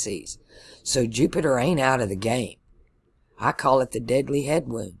Pisces, so Jupiter ain't out of the game. I call it the deadly head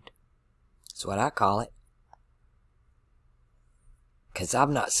wound. That's what I call it. Because I've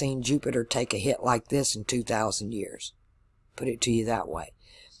not seen Jupiter take a hit like this in 2,000 years. Put it to you that way.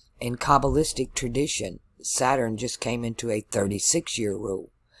 In Kabbalistic tradition, Saturn just came into a 36-year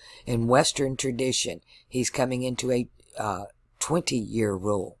rule. In Western tradition, he's coming into a 20-year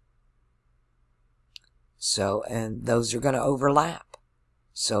rule. So, and those are going to overlap.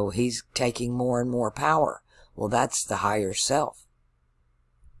 So he's taking more and more power. Well, that's the higher self.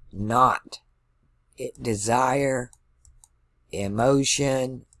 Not desire,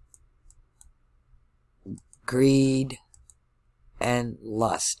 emotion, greed, and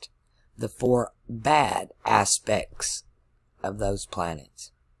lust. The four bad aspects of those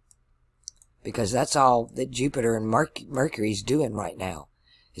planets. Because that's all that Jupiter and Mercury's doing right now,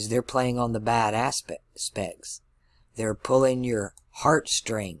 is they're playing on the bad aspects. They're pulling your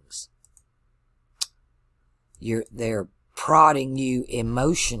heartstrings. They're prodding you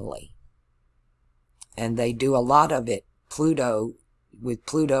emotionally. And they do a lot of it. With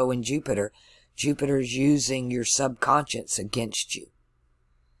Pluto and Jupiter, Jupiter's using your subconscious against you.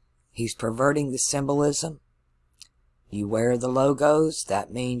 He's perverting the symbolism. You wear the logos,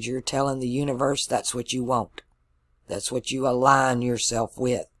 that means you're telling the universe that's what you want. That's what you align yourself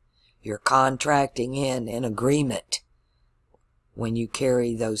with. You're contracting in an agreement when you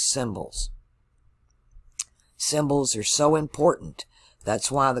carry those symbols. Symbols are so important.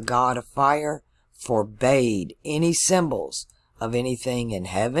 That's why the god of fire forbade any symbols of anything in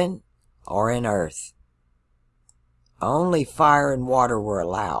heaven or in earth. Only fire and water were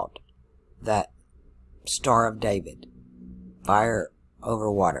allowed. That Star of David. Fire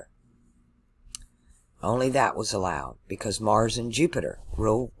over water. Only that was allowed because Mars and Jupiter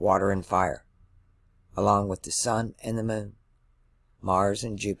rule water and fire, along with the sun and the moon. Mars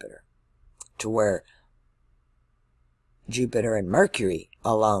and Jupiter. To where Jupiter and Mercury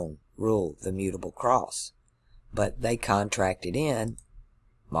alone rule the mutable cross. But they contracted in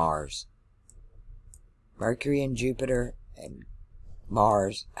Mars. Mercury and Jupiter and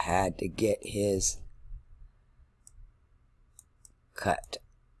Mars had to get his cut.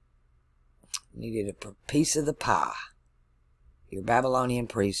 Needed a piece of the pie. Your Babylonian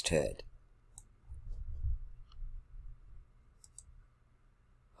priesthood.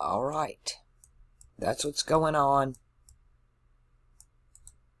 Alright. That's what's going on.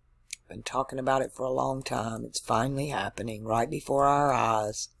 Been talking about it for a long time. It's finally happening right before our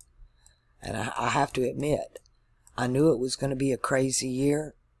eyes. And I have to admit, I knew it was going to be a crazy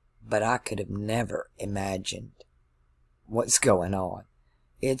year, but I could have never imagined what's going on.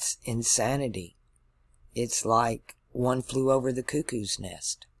 It's insanity. It's like One Flew Over the Cuckoo's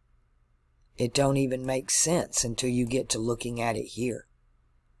Nest. It don't even make sense until you get to looking at it here.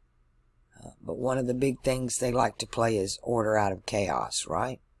 But one of the big things they like to play is order out of chaos,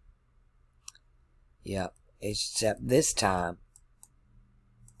 right? Yep. Except this time,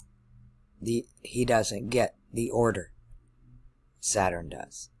 he doesn't get the order. Saturn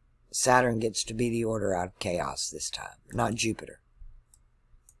does. Saturn gets to be the order out of chaos this time, not Jupiter.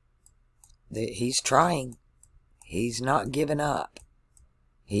 He's trying. He's not giving up.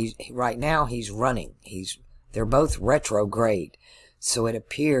 Right now he's running. They're both retrograde. So it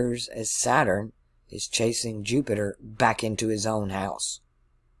appears as Saturn is chasing Jupiter back into his own house.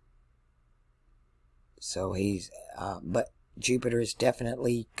 So but Jupiter is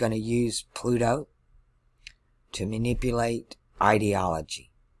definitely going to use Pluto to manipulate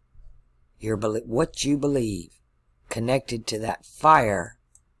ideology. What you believe connected to that fire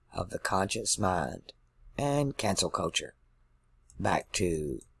of the conscious mind and cancel culture. Back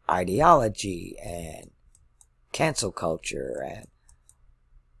to ideology and cancel culture and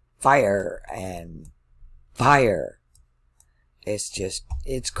fire and fire.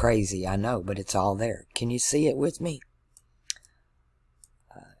 It's crazy, I know, but it's all there. Can you see it with me?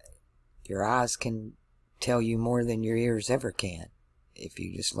 Your eyes can tell you more than your ears ever can if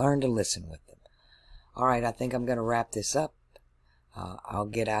you just learn to listen with them. Alright, I think I'm going to wrap this up. I'll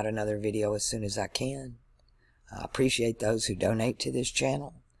get out another video as soon as I can. I appreciate those who donate to this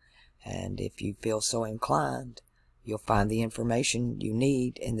channel. And if you feel so inclined, you'll find the information you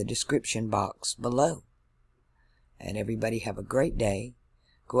need in the description box below. And everybody have a great day.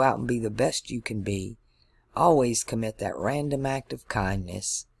 Go out and be the best you can be. Always commit that random act of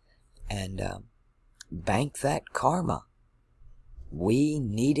kindness. And bank that karma. We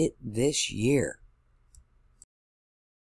need it this year.